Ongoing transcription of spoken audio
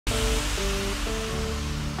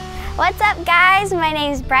What's up, guys? My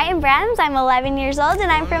name is Brightyn Brems. I'm 11 years old and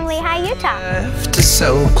I'm from Lehi, Utah.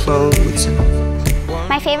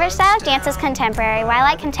 My favorite style of dance is contemporary. Why I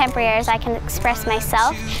like contemporary is I can express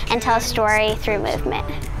myself and tell a story through movement.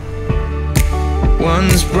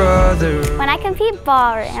 When I compete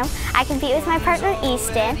ballroom, I compete with my partner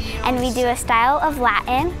Easton, and we do a style of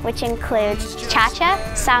Latin, which includes cha-cha,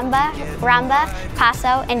 samba, rumba,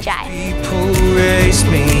 paso, and jive. People raise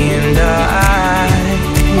me and I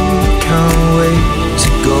can't wait to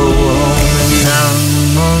go home, and now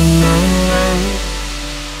I'm on the way.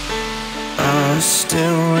 I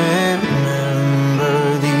still remember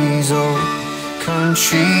these old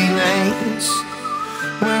country lanes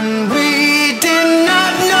when we did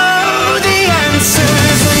not know the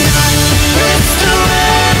answers, and I miss the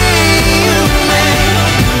way you made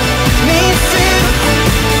me feel.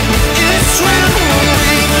 It's when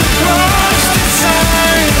we cross the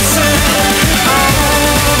sunset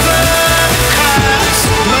over clouds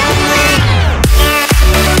lonely.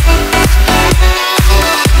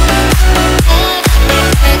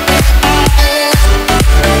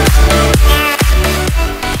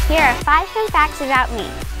 Here are 5 fun facts about me.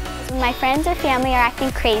 When my friends or family are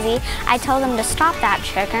acting crazy, I tell them to stop that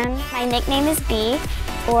chicken. My nickname is Bee,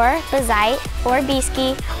 or Bazite, or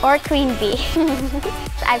Beesky, or Queen Bee.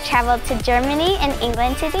 I've traveled to Germany and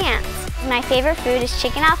England to dance. My favorite food is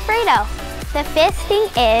chicken Alfredo. The 5th thing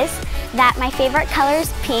is that my favorite color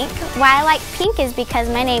is pink. Why I like pink is because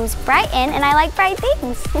my name's Brightyn and I like bright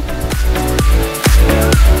things.